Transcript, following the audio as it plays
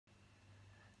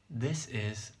This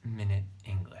is Minute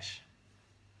English.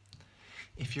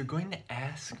 If you're going to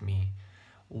ask me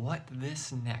what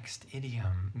this next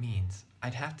idiom means,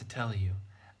 I'd have to tell you,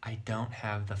 I don't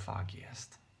have the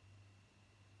foggiest.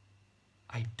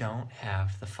 I don't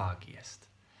have the foggiest.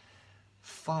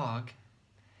 Fog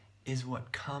is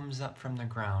what comes up from the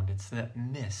ground. It's that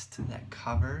mist that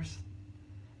covers.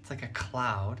 It's like a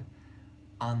cloud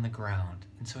on the ground.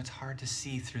 And so it's hard to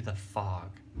see through the fog.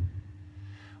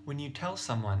 When you tell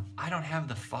someone, I don't have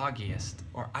the foggiest,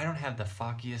 or I don't have the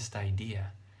foggiest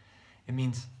idea, it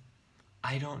means,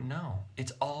 I don't know.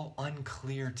 It's all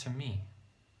unclear to me.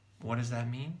 What does that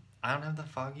mean? I don't have the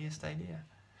foggiest idea.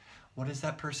 What is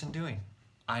that person doing?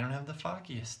 I don't have the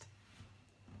foggiest.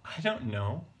 I don't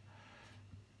know.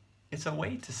 It's a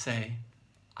way to say,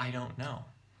 I don't know.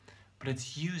 But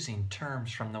it's using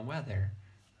terms from the weather,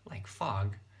 like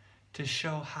fog, to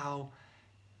show how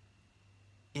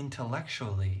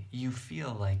intellectually you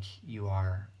feel like you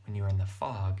are when you're in the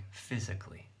fog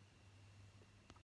physically.